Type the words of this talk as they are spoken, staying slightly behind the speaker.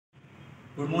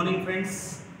Good morning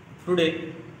friends.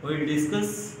 Today we will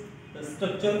discuss the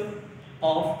structure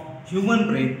of human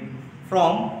brain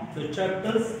from the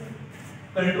chapters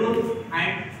control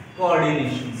and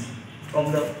coordinations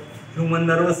from the human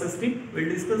nervous system. We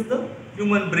will discuss the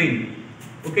human brain.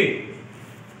 Okay.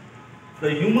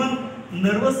 The human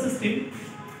nervous system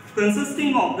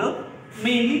consisting of the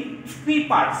mainly three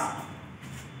parts.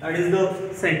 That is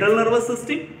the central nervous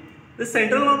system. The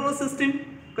central nervous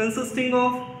system consisting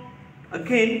of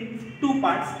again two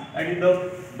parts, that is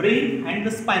the brain and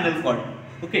the spinal cord.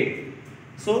 Okay,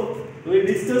 so we will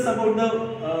discuss about the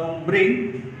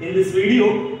brain in this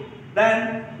video.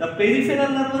 Then the peripheral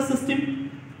nervous system,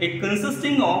 it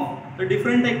consisting of the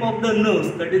different type of the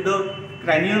nerves, that is the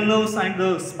cranial nerves and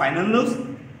the spinal nerves.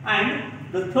 And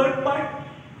the third part,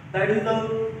 that is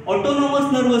the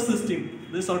autonomous nervous system.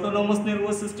 This autonomous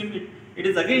nervous system, it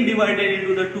is again divided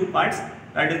into the two parts,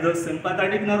 that is the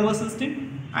sympathetic nervous system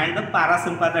and the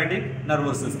parasympathetic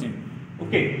nervous system.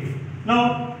 Okay,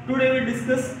 now today we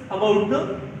discuss about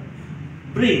the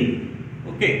brain.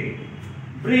 Okay,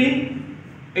 brain,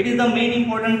 it is the main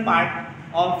important part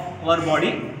of our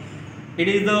body. It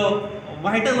is the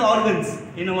vital organs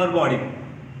in our body.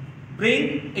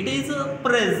 Brain, it is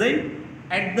present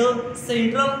at the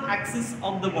central axis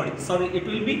of the body. Sorry, it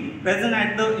will be present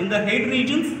at in the head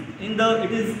regions.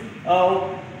 It is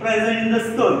present in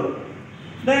the skull.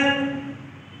 Then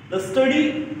the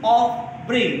study of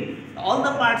brain, all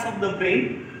the parts of the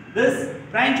brain. This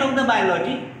branch of the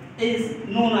biology is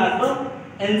known as the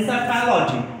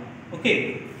encephalology.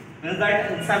 Okay, and that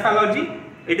encephalology,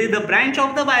 it is the branch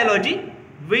of the biology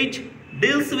which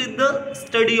deals with the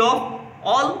study of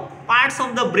all parts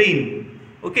of the brain.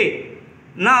 Okay.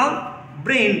 Now,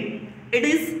 brain, it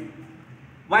is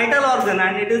vital organ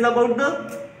and it is about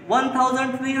the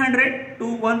 1300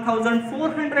 to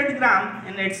 1400 gram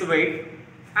in its weight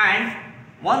and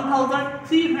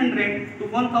 1300 to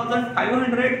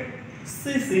 1500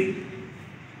 cc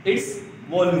its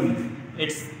volume,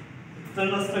 its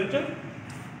external structure.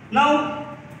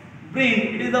 Now,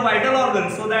 brain, it is the vital organ,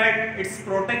 so that its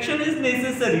protection is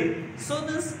necessary. So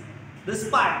this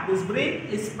brain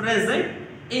is present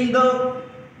in the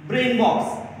brain box,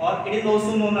 or it is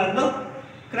also known as the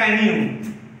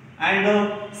cranium. And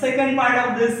the second part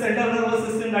of this central nervous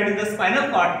system, that is the spinal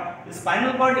cord. The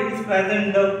spinal cord, it is present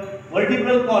in the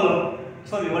vertebral canal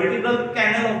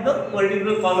of the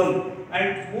vertebral column,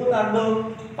 and both are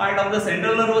the part of the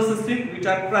central nervous system which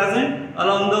are present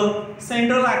along the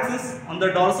central axis on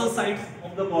the dorsal sides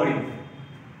of the body.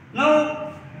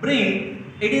 Now, brain,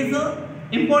 it is the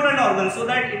important organ, so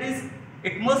that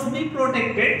it must be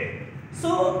protected.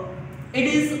 So it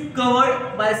is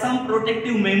covered by some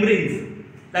protective membranes.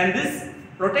 Then these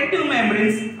protective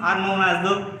membranes are known as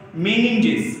the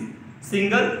meninges.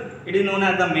 Single, it is known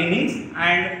as the meninges,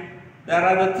 and there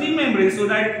are the three membranes, so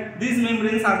that these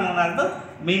membranes are known as the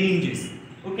meninges.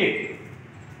 Okay.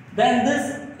 Then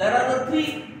there are the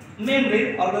three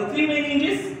membranes or the three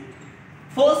meninges.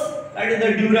 First, that is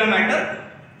the dura mater.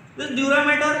 This dura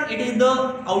mater, it is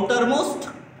the outermost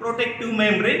protective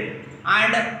membrane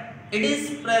and it is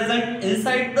present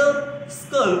inside the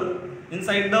skull, and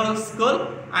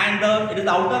it is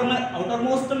the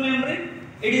outermost membrane.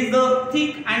 It is the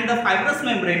thick and the fibrous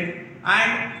membrane,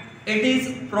 and it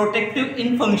is protective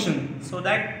in function, so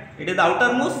that it is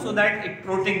outermost, so that it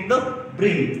protects the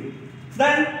brain.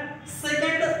 Then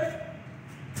second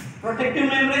protective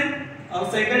membrane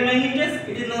or second meninges,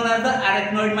 it is known as the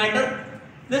arachnoid mater.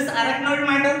 This arachnoid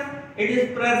mater, it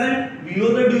is present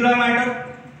below the dura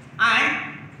mater,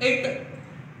 and it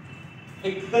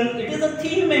is a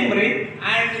thin membrane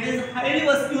and it is highly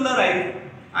vascularized,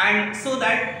 and so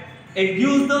that it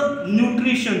gives the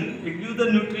nutrition.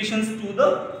 To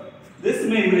this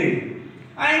membrane,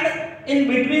 and in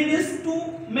between these two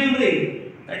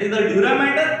membranes, that is the dura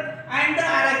mater and the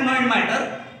arachnoid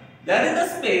mater, there is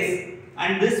a space,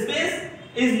 and this space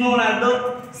is known as the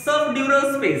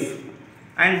subdural space.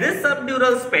 And this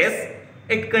subdural space,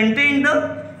 it contains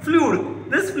the fluid.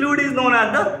 This fluid is known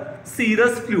as the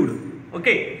serous fluid.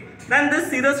 Okay. Then this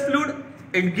serous fluid,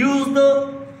 it gives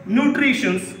the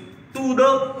nutritions to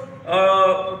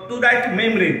that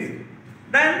membrane.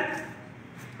 Then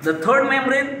the third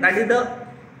membrane, that is the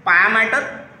pia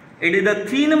mater. It is the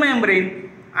thin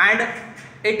membrane and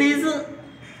it is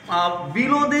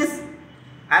below this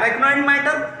arachnoid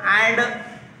mater, and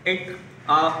it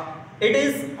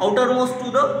is outermost to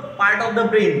the part of the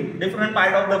brain, different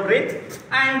part of the brain.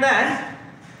 And then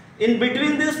in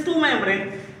between these two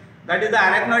membranes, that is the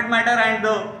arachnoid mater and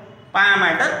the pia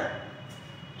mater,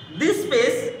 this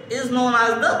space is known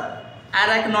as the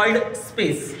arachnoid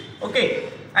space. Okay,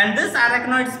 and this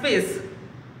arachnoid space,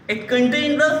 it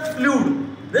contains the fluid.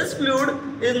 This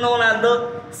fluid is known as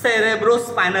the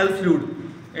cerebrospinal fluid.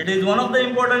 It is one of the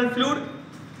important fluid.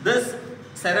 This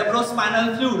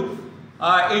cerebrospinal fluid,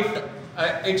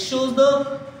 it shows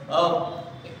the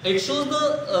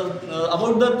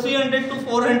about the 300 to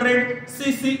 400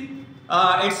 cc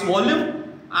its volume,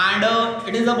 and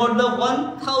it is about the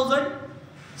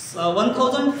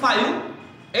 1005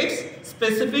 its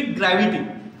specific gravity.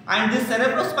 And this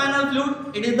cerebrospinal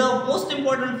fluid, it is the most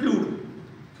important fluid.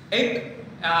 It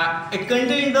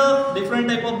contains the different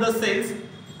type of the cells,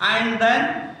 and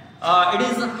then it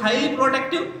is highly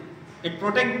protective. It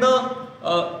protect the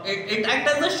it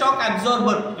acts as a shock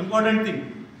absorber. Important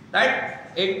thing, that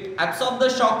it absorbs the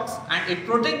shocks and it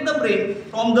protects the brain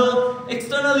from the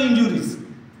external injuries.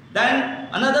 Then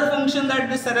another function that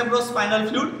the cerebrospinal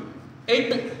fluid,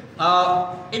 it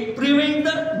prevents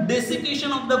the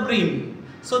desiccation of the brain.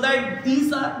 So that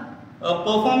these are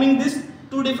performing these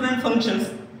two different functions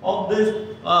of this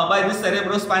by the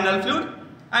cerebrospinal fluid.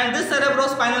 And this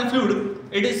cerebrospinal fluid,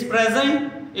 it is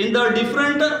present in the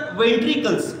different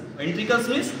ventricles. Ventricles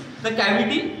means the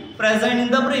cavity present in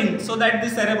the brain. So that the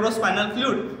cerebrospinal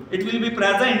fluid, it will be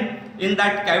present in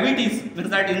that cavities,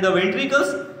 means that in the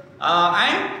ventricles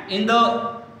and in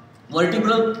the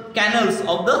vertebral canals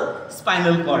of the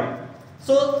spinal cord.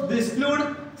 So this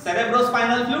fluid,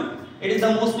 cerebrospinal fluid, it is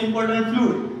the most important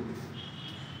fluid.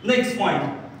 Next point.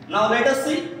 Now let us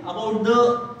see about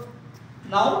the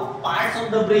parts of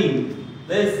the brain.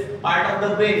 This part of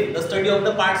the brain, the study of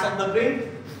the parts of the brain,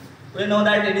 we know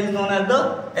that it is known as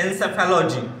the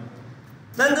encephalology.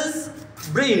 Then this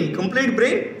brain, complete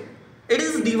brain, it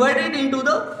is divided into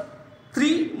the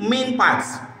three main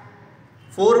parts: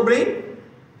 forebrain,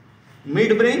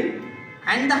 midbrain,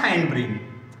 and the hindbrain.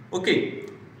 Okay,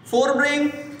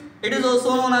 forebrain, it is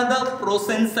also known as the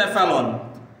prosencephalon.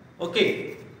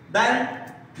 Okay, then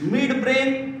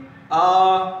midbrain,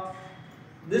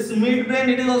 this midbrain,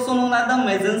 it is also known as the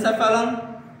mesencephalon,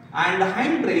 and the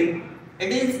hindbrain,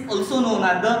 it is also known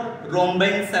as the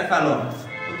rhombencephalon.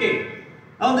 Okay,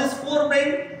 now this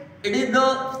forebrain, it is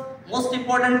the most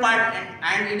important part,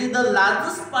 and it is the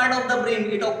largest part of the brain.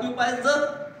 It occupies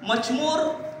the much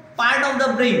more part of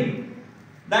the brain.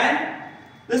 Then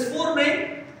this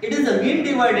forebrain, it is again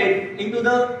divided into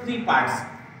the three parts.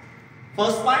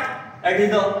 First part, that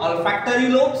is the olfactory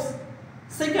lobes.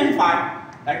 Second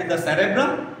part, that is the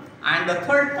cerebrum, and the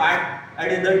third part,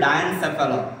 that is the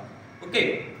diencephalon.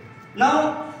 Okay.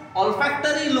 Now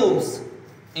olfactory lobes,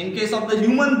 in case of the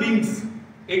human beings,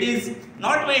 it is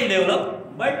not well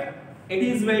developed, but it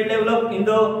is well developed in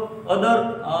the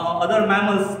other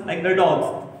mammals like the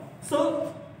dogs.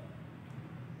 So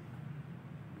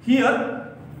here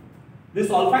this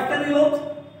olfactory lobes,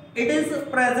 it is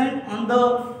present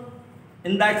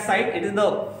in that side. It is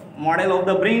the model of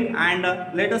the brain, and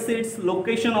let us see its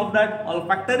location of that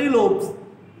olfactory lobes.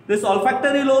 This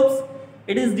olfactory lobes,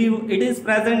 it is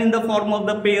present in the form of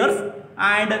the pairs,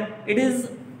 and it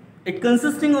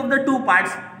consisting of the two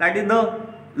parts, that is the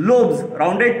lobes,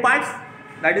 rounded parts,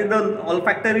 that is the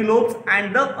olfactory lobes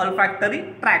and the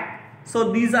olfactory tract.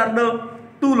 So these are the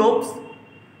two lobes,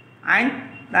 and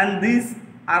then these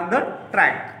are the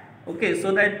tract. Okay,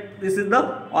 so that this is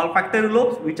the olfactory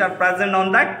lobes which are present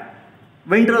on that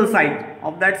ventral side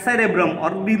of that cerebrum or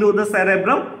below the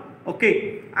cerebrum.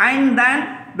 Okay, and then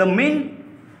the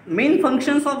main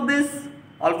functions of this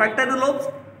olfactory lobes,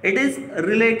 it is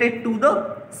related to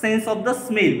the sense of the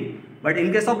smell. But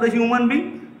in case of the human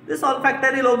being, this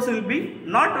olfactory lobes will be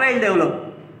not well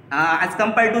developed as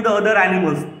compared to the other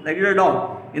animals like the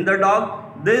dog. In the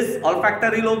dog, these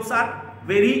olfactory lobes are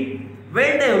very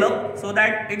well developed, so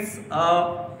that its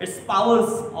powers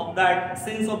of that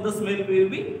sense of the smell will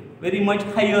be very much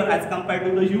higher as compared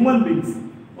to the human beings.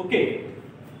 Okay.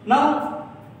 Now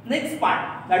next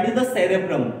part, that is the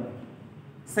cerebrum.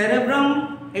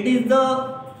 Cerebrum, it is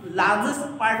the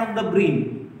largest part of the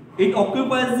brain. It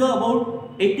occupies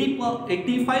about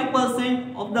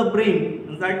 85% of the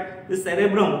brain. That the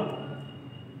cerebrum.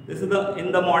 This is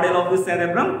in the model of the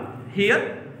cerebrum.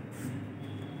 Here,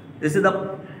 this is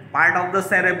the part of the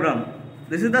cerebrum.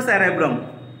 This is the cerebrum.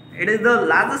 It is the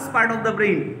largest part of the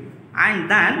brain. And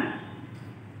then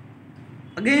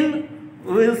again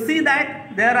we will see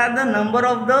that there are the number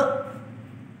of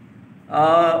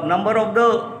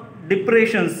the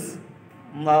depressions,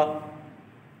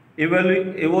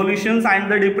 evolutions and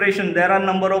the depression. There are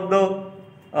number of the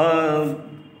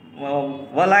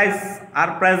valleys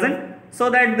are present, so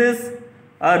that this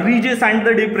ridges and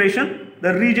the depression,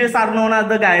 the ridges are known as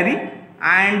the gyri,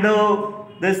 and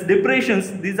this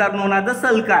depressions, these are known as the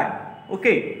sulci.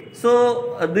 Okay,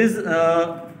 so this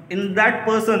in that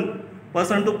person,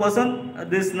 person to person,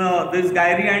 this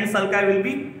gyri and sulci will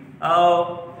be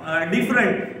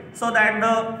different, so that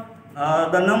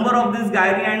the number of this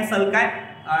gyri and sulci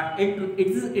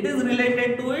it is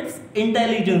related to its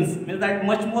intelligence, means that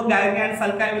much more gyri and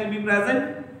sulci will be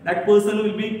present, that person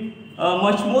will be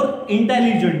much more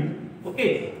intelligent.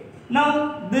 Okay,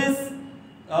 now this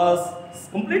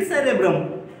complete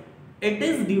cerebrum, it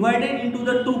is divided into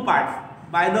the two parts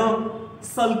by the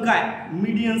sulci,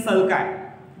 median sulci.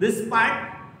 This part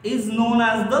is known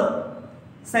as the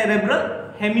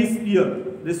cerebral hemisphere.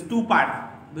 These two parts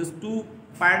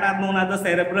are known as the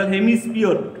cerebral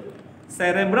hemisphere.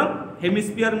 Cerebrum,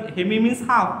 hemisphere, hemi means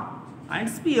half and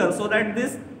sphere, so that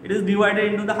this it is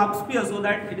divided into the half sphere, so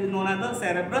that it is known as the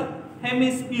cerebral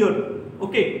hemisphere.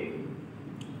 Okay,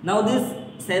 now this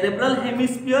cerebral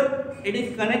hemisphere, it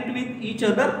is connect with each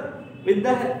other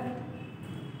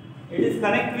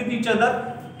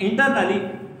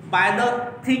internally by the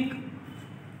thick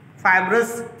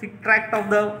tract of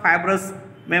the fibrous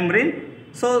membrane.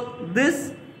 So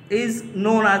this is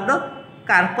known as the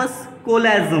corpus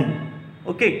callosum.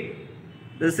 Okay,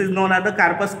 this is known as the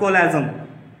corpus callosum.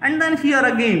 And then here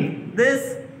again,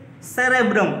 this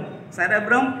cerebrum,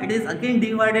 it is again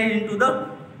divided into the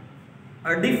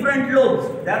different lobes.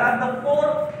 There are the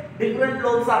 4 different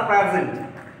lobes are present.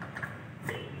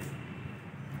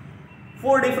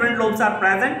 4 different lobes are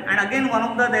present, and again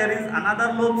there is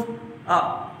another lobes.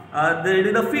 There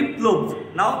is the 5th lobes.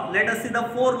 Now let us see the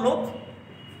 4 lobes.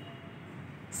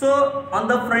 So on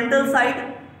the front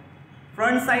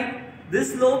side,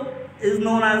 this lobe is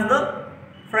known as the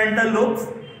frontal lobes.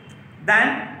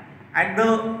 Then at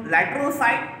the lateral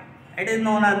side, it is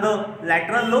known as the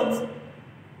lateral lobes.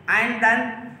 And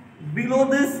then below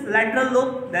this lateral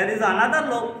lobe, there is another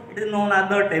lobe. It is known as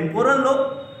the temporal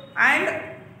lobe. And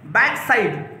back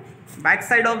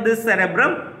side of this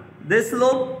cerebrum, this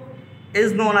lobe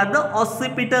is known as the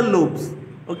occipital lobes.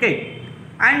 Okay,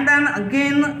 and then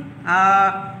again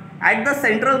at the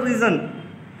central region,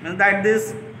 that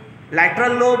this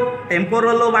lateral lobe,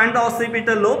 temporal lobe and the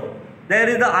occipital lobe, there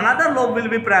is another lobe will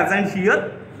be present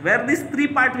here, where these 3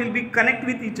 parts will be connect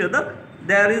with each other.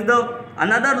 There is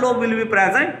another lobe will be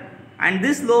present, and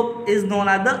this lobe is known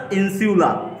as the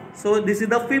insula. So this is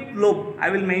the 5th lobe I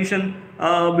will mention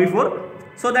before.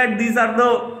 So that these are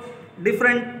the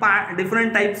different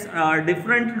types,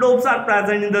 different lobes are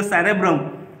present in the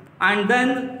cerebrum, and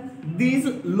then these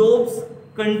lobes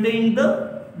contain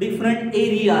the different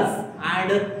areas,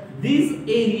 and these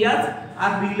areas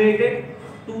are related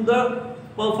to the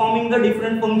performing the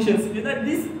different functions. With that,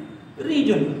 these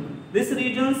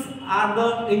regions are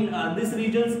these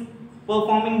regions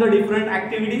performing the different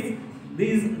activities.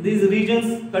 These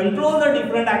regions control the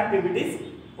different activities.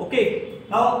 Okay,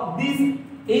 now these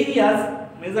areas,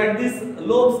 means that these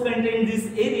lobes contain these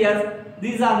areas.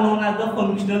 These are known as the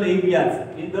functional areas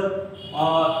in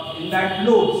that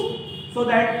lobes. So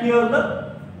that here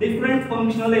the different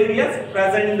functional areas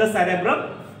present in the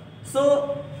cerebrum.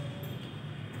 So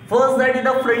first, that is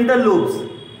the frontal lobes.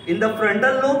 In the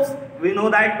frontal lobes, we know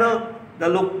that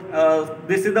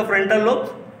this is the frontal lobes.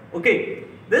 Okay,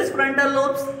 this frontal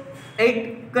lobes,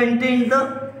 it contains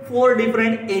the 4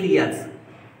 different areas.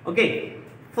 Okay,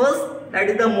 first, that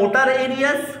is the motor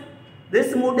areas.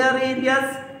 This motor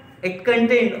areas, it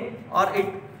contain or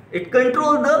it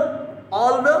controls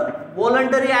all the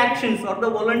voluntary actions or the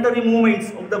voluntary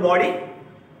movements of the body.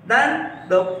 Then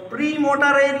the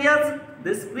premotor areas,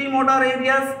 this premotor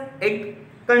areas, it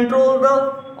controls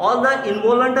all the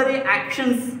involuntary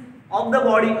actions of the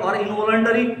body or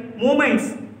involuntary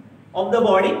movements of the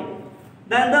body.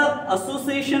 Then the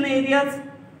association areas,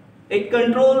 it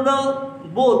controls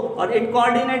both, or it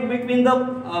coordinate between the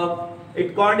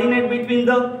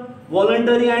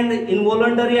voluntary and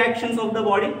involuntary actions of the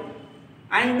body.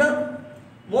 And the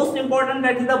most important,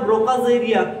 that is the Broca's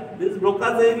area. This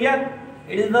Broca's area,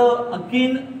 it is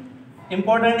again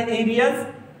important areas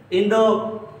in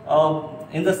the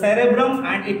cerebrum,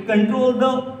 and it controls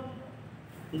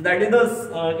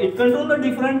it controls the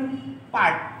different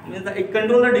part. Means that it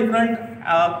controls the different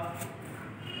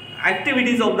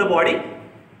activities of the body.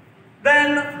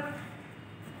 Then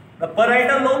the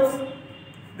parietal lobes.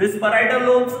 This parietal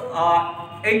lobes,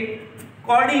 it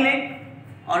coordinate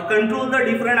or control the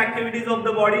different activities of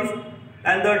the bodies.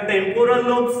 And the temporal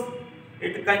lobes,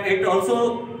 it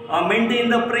also maintain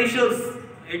the pressures.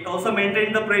 It also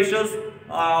maintain the pressures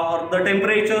or the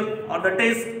temperature or the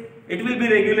taste. It will be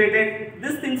regulated.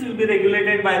 These things will be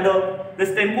regulated by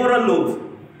this temporal lobes.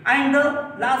 And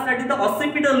the last, that is the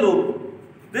occipital lobe.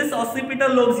 This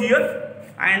occipital lobes here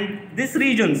and these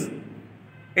regions,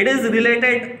 it is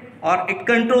related or it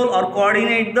control or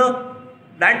coordinate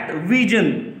that vision,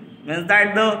 means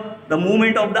that the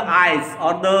movement of the eyes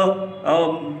or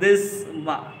the this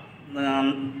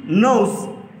nerves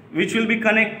which will be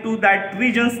connected to that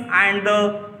regions, and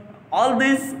all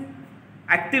these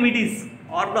activities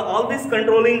or all this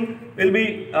controlling will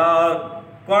be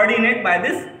coordinated by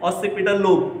this occipital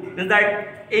lobe. Means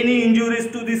that any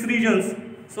injuries to these regions,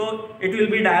 so it will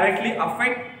be directly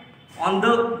affect on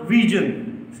the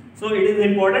vision. So it is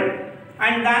important.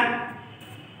 And then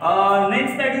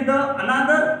next, that is the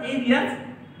another area,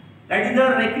 that is the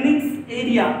Raynaud's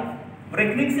area.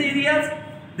 Raynaud's areas,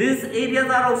 these areas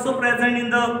are also present in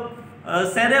the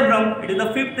cerebrum. It is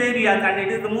the fifth area, and it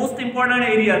is the most important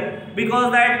area,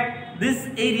 because that this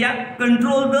area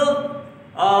control the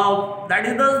that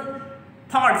is the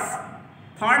thoughts.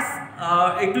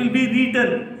 It will be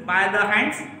written by the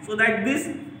hands, so that this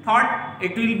thought,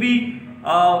 it will be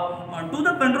to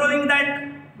the controlling that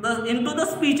into the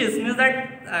speeches, means that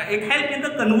it helps in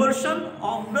the conversion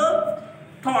of the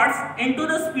thoughts into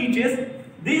the speeches.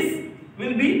 This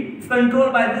will be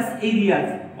controlled by this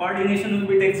areas. Coordination will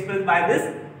be takes place by this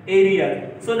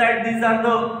area. So that these are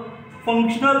the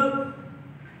functional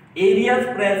areas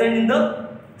present in the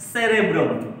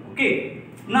cerebrum. Okay.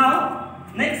 Now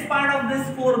next part of this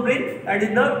forebrain, that is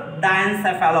the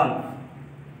diencephalon.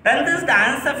 Then this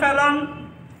diencephalon,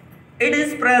 it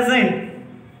is present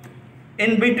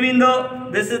in between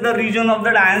this is the region of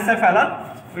the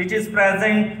diencephalon, which is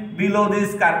present below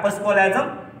this corpus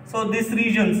callosum. So this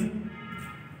regions,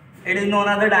 it is known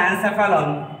as the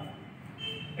diencephalon.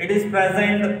 It is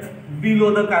present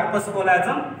below the corpus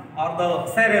callosum or the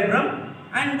cerebrum,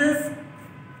 and this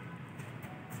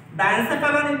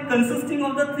diencephalon is consisting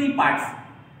of the three parts,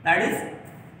 that is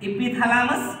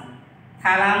epithalamus,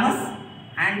 thalamus,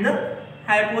 and the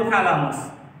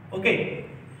hypothalamus. Okay.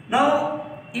 Now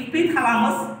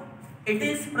epithalamus, it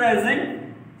is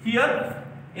present here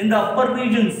in the upper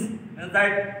regions,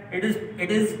 that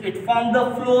it forms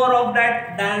the floor of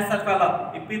that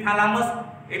diencephalon. Epithalamus,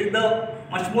 it is the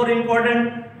much more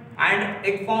important, and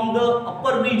it forms the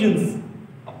upper regions.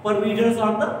 Upper regions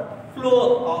are the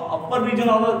floor, upper region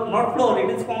of the, not floor, it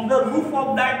is from the roof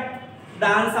of that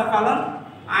diencephalon,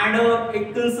 and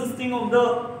it consisting of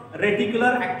the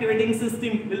reticular activating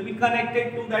system will be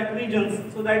connected to that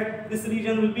regions, so that this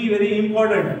region will be very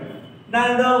important.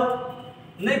 Then the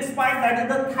next part, that is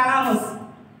the thalamus.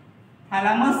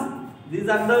 Thalamus, these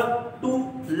are the two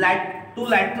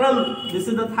lateral, this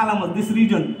is the thalamus, this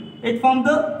region. It forms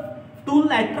the two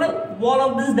lateral wall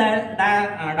of this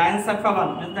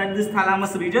diencephalon, means that this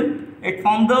thalamus region, it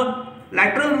forms the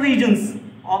lateral regions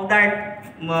of that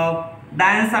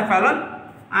diencephalon,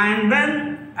 and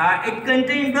then it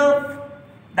contains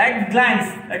that glands,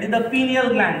 that is the pineal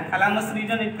gland. Thalamus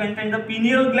region, it contains the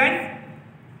pineal gland.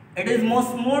 It is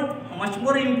much more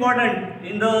important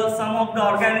in the some of the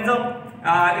organism.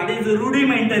 It is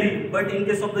rudimentary, but in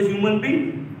case of the human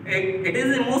being, it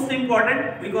is the most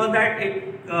important, because that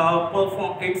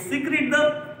it secretes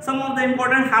some of the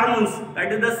important hormones,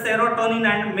 that is the serotonin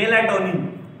and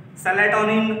melatonin.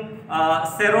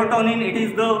 Serotonin, it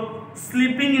is the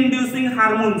sleeping inducing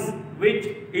hormones which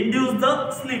induce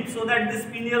the sleep, so that this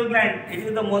pineal gland, it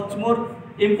is the much more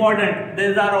important.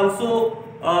 These are also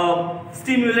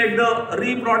stimulate the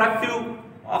reproductive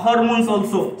hormones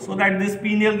also, so that this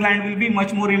pineal gland will be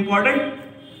much more important.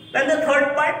 Then the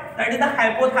third part, that is the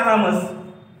hypothalamus.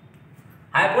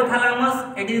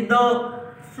 Hypothalamus, it is the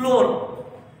floor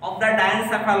of the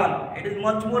diencephalon. It is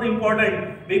much more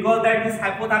important, because that is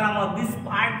hypothalamus, this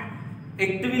part,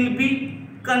 it will be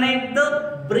connect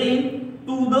the brain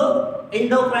to the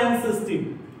endocrine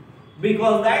system,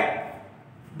 because that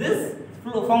this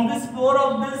from this floor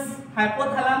of this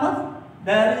hypothalamus,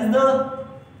 there is the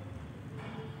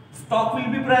stalk will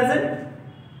be present.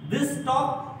 This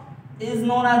stalk is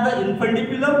known as the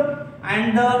infundibulum,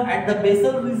 and at the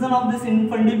basal region of this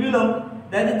infundibulum,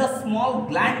 there is the small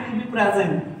gland will be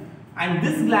present, and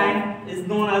this gland is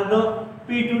known as the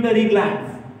pituitary gland.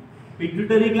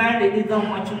 Pituitary gland, it is the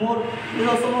much more, it is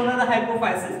also known as the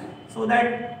hypophysis, so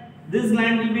that this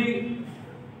gland will be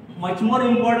much more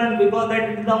important, because that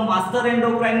it is the master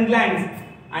endocrine gland,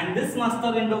 and this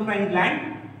master endocrine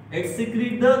gland, it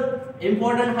secretes the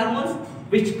important hormones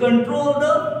which control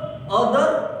the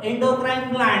other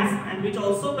endocrine glands, and which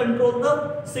also control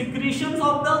the secretions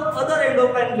of the other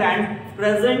endocrine glands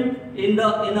present in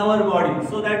our body.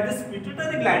 So that this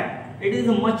pituitary gland, it is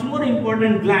a much more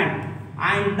important gland,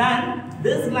 and then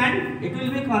this gland, it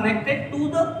will be connected to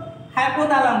the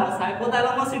hypothalamus.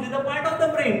 Hypothalamus, it is a part of the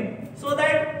brain, so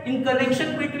that in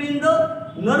connection between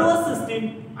the nervous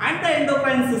system and the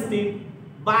endocrine system,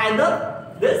 by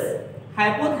this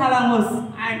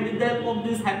hypothalamus, and with the help of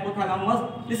this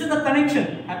hypothalamus, this is the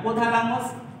connection.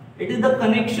 Hypothalamus, it is the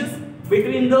connection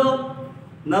between the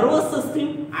nervous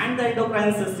system and the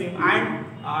endocrine system, and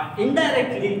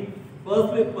indirectly,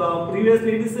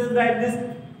 previously it says that this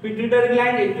pituitary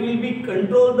gland, it will be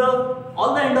control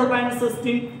all the endocrine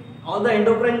system, all the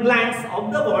endocrine glands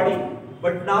of the body,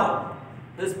 but now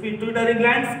this pituitary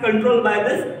glands controlled by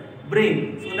this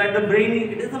brain, so that the brain,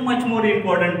 it is a much more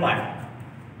important part.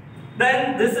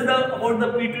 Then this is about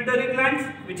the pituitary glands,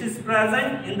 which is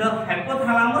present in the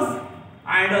hypothalamus,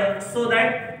 and so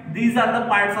that these are the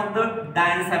parts of the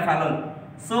diencephalon.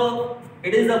 So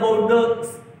it is about the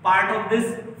part of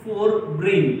this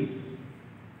forebrain,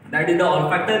 that is the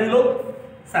olfactory lobe,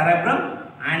 cerebrum,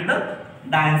 and the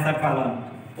diencephalon.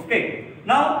 Okay.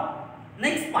 Now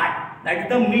next part, that is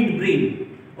the midbrain.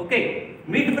 Okay.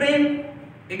 Midbrain,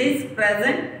 it is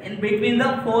present in between the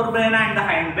forebrain and the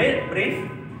hindbrain,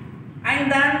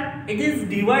 and then it is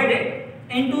divided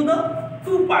into the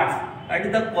two parts, that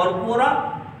is the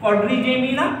corpora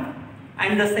quadrigemina,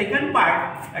 and the second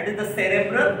part, that is the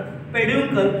cerebral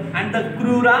peduncle, and the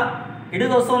crura, it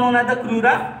is also known as the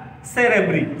crura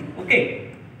cerebri.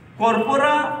 Okay.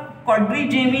 Corpora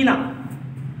quadrigemina,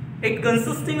 it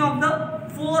consisting of the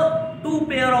two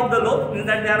pair of the lobes, means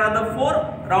that there are the four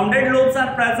rounded lobes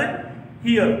are present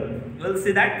here. You will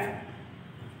see that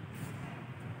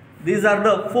these are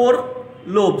the four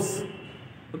lobes.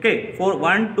 Okay,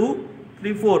 1, 2,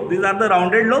 3, 4. These are the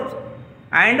rounded lobes,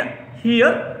 and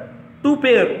here two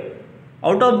pair.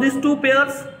 Out of these two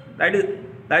pairs, that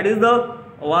is the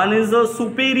one is the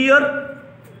superior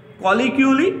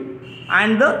colliculi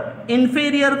and the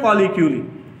inferior colliculi.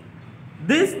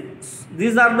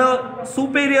 These are the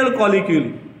superior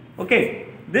colliculi. Okay,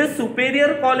 this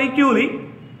superior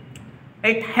colliculi,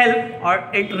 it help or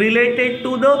it related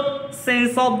to the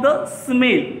sense of the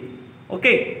smell.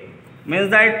 Okay, means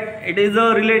that it is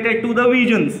related to the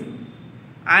visions,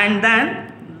 and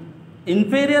then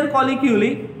inferior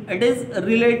colliculi, it is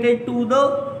related to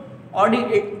the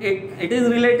it is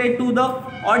related to the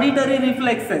auditory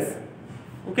reflexes.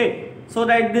 Okay, so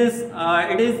that this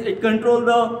it control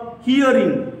the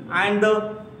hearing, and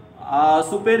the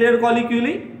superior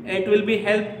colliculi, it will be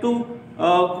help to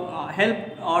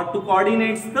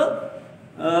coordinates the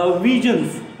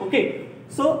visions. Okay,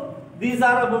 so these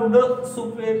are about the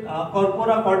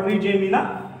corpora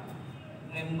quadrigemina,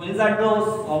 means that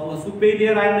the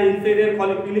superior and the inferior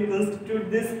colliculi constitute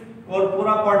this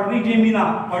corpora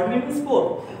quadrigemina. Quadri means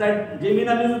four, that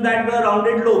gemina means that the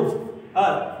rounded lobes.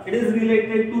 It is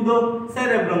related to the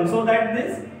cerebrum, so that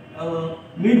this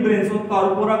midbrain, so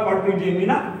corpora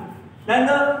quadrigemina. Then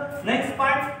the next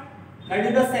part, that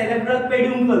is the cerebral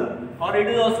peduncle, or it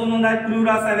is also known as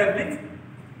crura cerebris.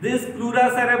 This crura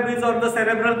cerebris or the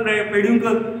cerebral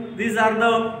peduncle, these are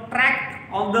the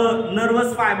tract of the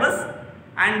nervous fibers,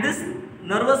 and this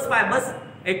nervous fibers,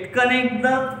 it connect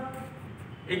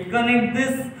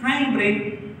this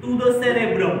hindbrain to the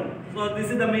cerebrum. So this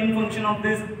is the main function of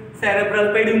this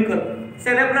cerebral peduncle.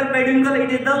 Cerebral peduncle,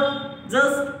 it is the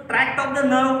just tract of the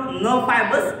nerve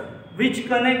fibers which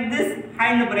connect this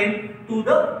hindbrain to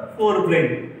the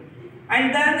forebrain.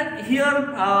 And then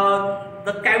here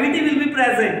the cavity will be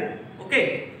present.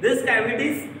 Okay, these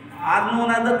cavities are known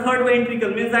as the third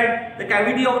ventricle, means that the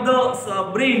cavity of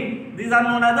the brain, these are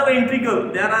known as the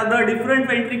ventricle. There are the different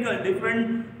ventricles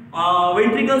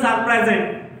are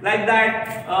present. Like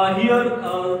that, here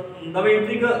the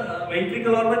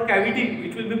ventricle or the cavity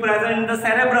which will be present in the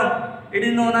cerebrum, it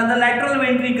is known as the lateral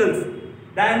ventricles.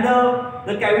 Then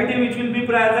the cavity which will be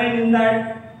present in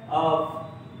that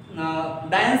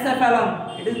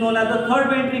diencephalon, it is known as the third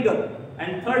ventricle,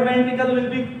 and third ventricle will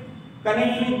be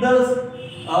connected with the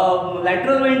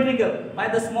lateral ventricle by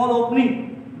the small opening.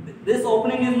 This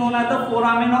opening is known as the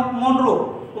foramen of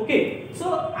Monro. Okay,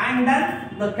 so and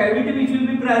then the cavity which will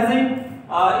be present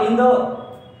in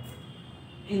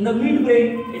the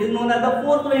midbrain, it is known as the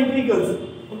fourth ventricles.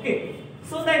 Okay,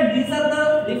 so that these are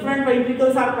the different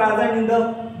ventricles are present in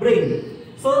the brain.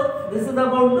 So this is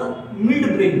about the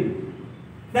midbrain.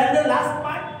 Then the last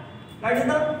part, that is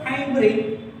the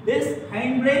hindbrain. This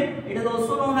hindbrain, it is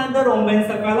also known as the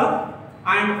rhombencephalon,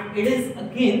 and it is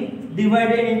again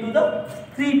divided into the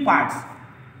three parts.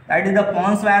 That is the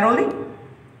pons varoli,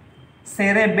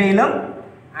 cerebellum,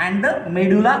 and the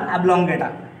medulla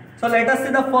oblongata. So let us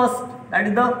see the first, that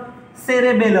is the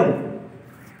cerebellum.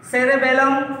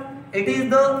 Cerebellum, it is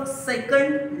the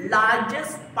second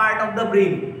largest part of the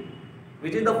brain.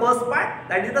 Which is the first part?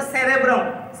 That is the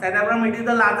cerebrum. Cerebrum, it is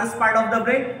the largest part of the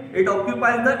brain. It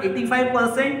occupies the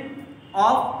 85%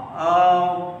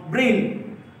 of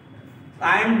brain.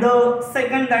 And the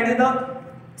second, that is the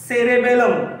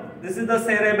cerebellum. This is the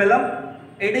cerebellum.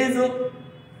 It is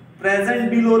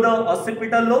present below the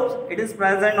occipital lobes. It is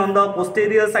present on the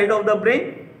posterior side of the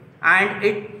brain, and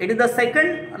it is the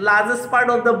second largest part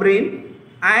of the brain,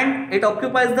 and it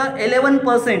occupies the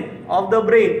 11% of the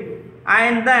brain.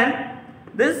 And then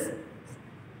this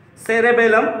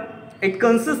cerebellum, it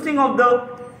consisting of the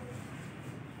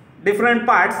different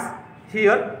parts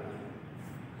here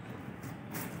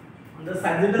on the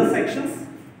sagittal sections.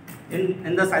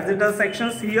 In the sagittal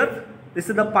sections here, this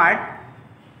is the part.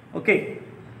 Okay.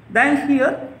 Then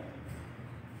here,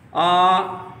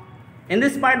 in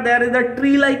this part there is the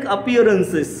tree-like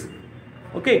appearances.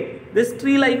 Okay, this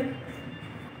tree-like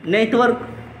network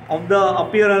of the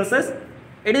appearances,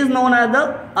 it is known as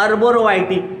the arbor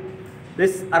vitae.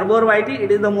 This arbor vitae,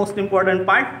 it is the most important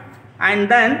part. And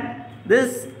then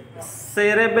this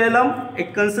cerebellum,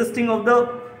 it consisting of the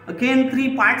again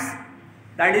three parts.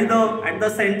 That is at the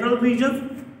central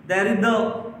region there is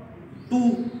the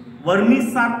two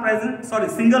vermis are present,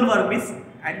 single vermis.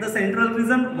 At the central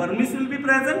region vermis will be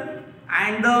present,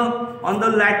 and on the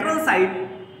lateral side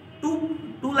two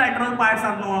lateral parts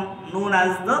are known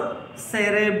as the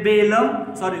cerebellar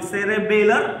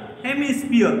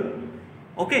hemisphere.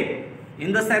 Okay,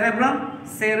 in the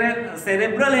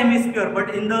cerebral hemisphere,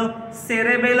 but in the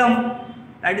cerebellum,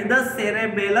 that is the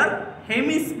cerebellar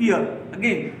hemisphere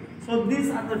again. So these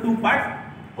are the two parts.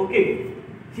 Okay,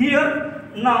 here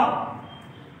now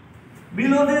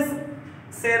below this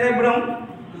cerebellum,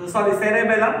 there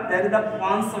is the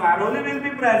pons varoli will be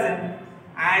present,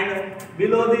 and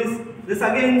below this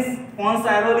again pons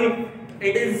varoli,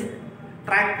 it is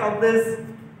tract of this,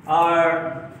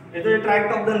 it is a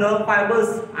tract of the nerve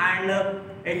fibers, and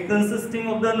it consisting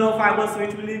of the nerve fibers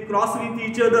which will cross with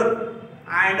each other,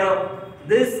 and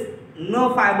this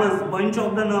nerve fibers, bunch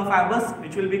of the nerve fibers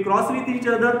which will be cross with each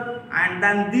other, and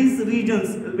then these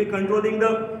regions will be controlling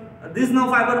this nerve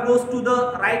fiber goes to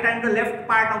the right and the left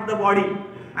part of the body,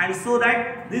 and so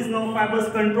that these nerve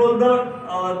fibers control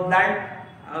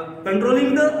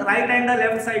controlling the right and the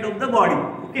left side of the body.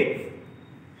 Okay.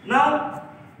 Now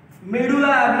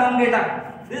medulla oblongata.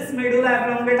 This medulla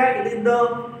oblongata, it is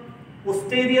the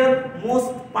posterior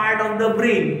most part of the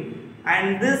brain,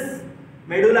 and this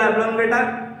medulla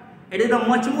oblongata, it is the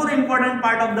much more important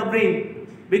part of the brain,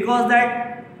 because that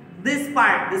this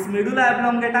part, this medulla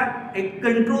oblongata, it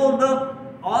controls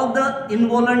all the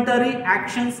involuntary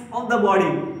actions of the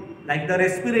body, like the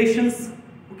respirations.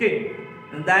 Okay,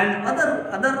 and then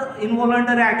other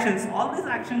involuntary actions. All these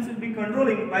actions will be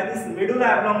controlling by this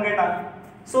medulla oblongata.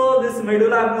 So this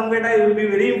medulla oblongata will be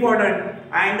very important,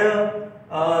 and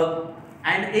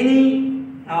any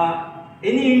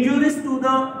injuries to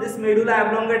this medulla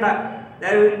oblongata,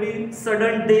 there will be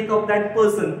sudden death of that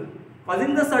person,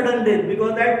 causing the sudden death,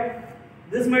 because that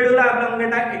this medulla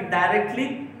oblongata, it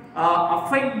directly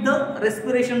affect the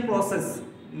respiration process.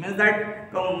 Means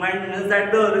that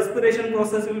the respiration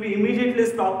process will be immediately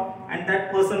stopped, and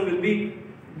that person will be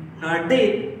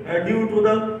dead due to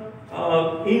the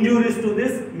injuries to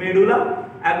this medulla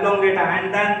oblongata.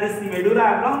 And then this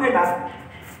medulla oblongata,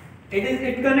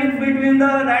 it connects between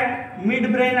that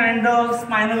midbrain and the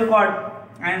spinal cord,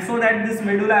 and so that this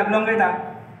medulla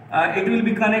oblongata, it will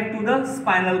be connected to the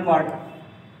spinal cord,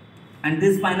 and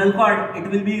this spinal cord, it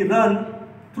will be run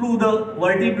through the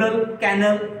vertebral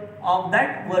canal of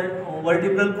that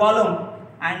vertebral column,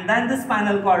 and then the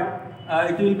spinal cord,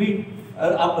 it will be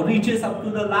reaches up to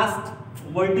the last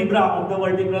vertebra of the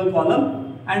vertebral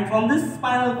column, and from this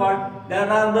spinal cord there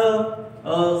are the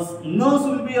nerves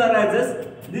will be arises.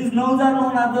 These nerves are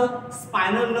known as the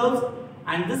spinal nerves,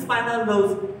 and this spinal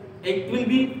nerves, it will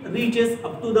be reaches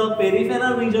up to the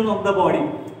peripheral region of the body,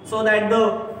 so that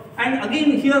and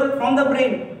again here from the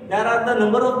brain there are the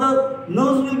number of the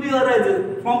nerves will be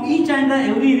arises from each and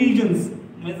every regions.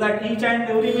 Means that each and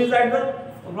every means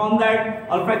that from that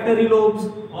olfactory lobes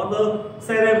or the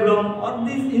cerebellum, or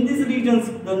in these regions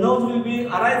the nerves will be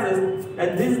arises,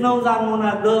 and these nerves are known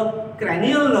as the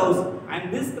cranial nerves,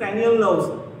 and these cranial nerves,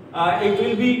 it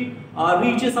will be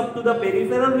reaches up to the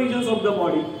peripheral regions of the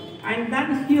body, and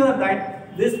then here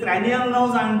that this cranial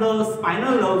nerves and the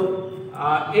spinal nerves,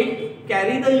 it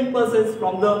carry the impulses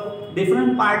from the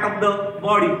different part of the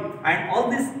body, and all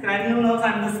these cranial nerves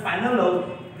and the spinal nerves,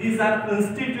 these are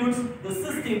constitutes the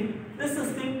system. This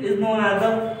system is known as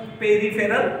the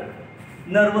peripheral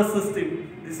nervous system.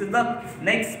 This is the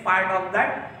next part of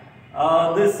that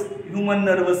this human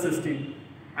nervous system,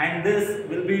 and this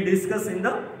will be discussed in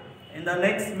the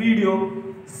next video.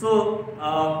 So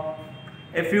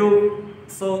it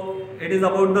is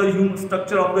about the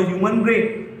structure of the human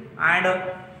brain, and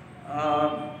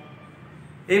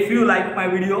If you like my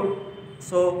video,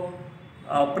 so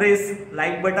press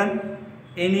like button.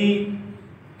 Any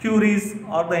queries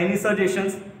or any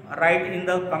suggestions, write in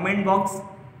the comment box.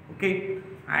 Okay,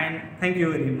 and thank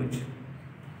you very much.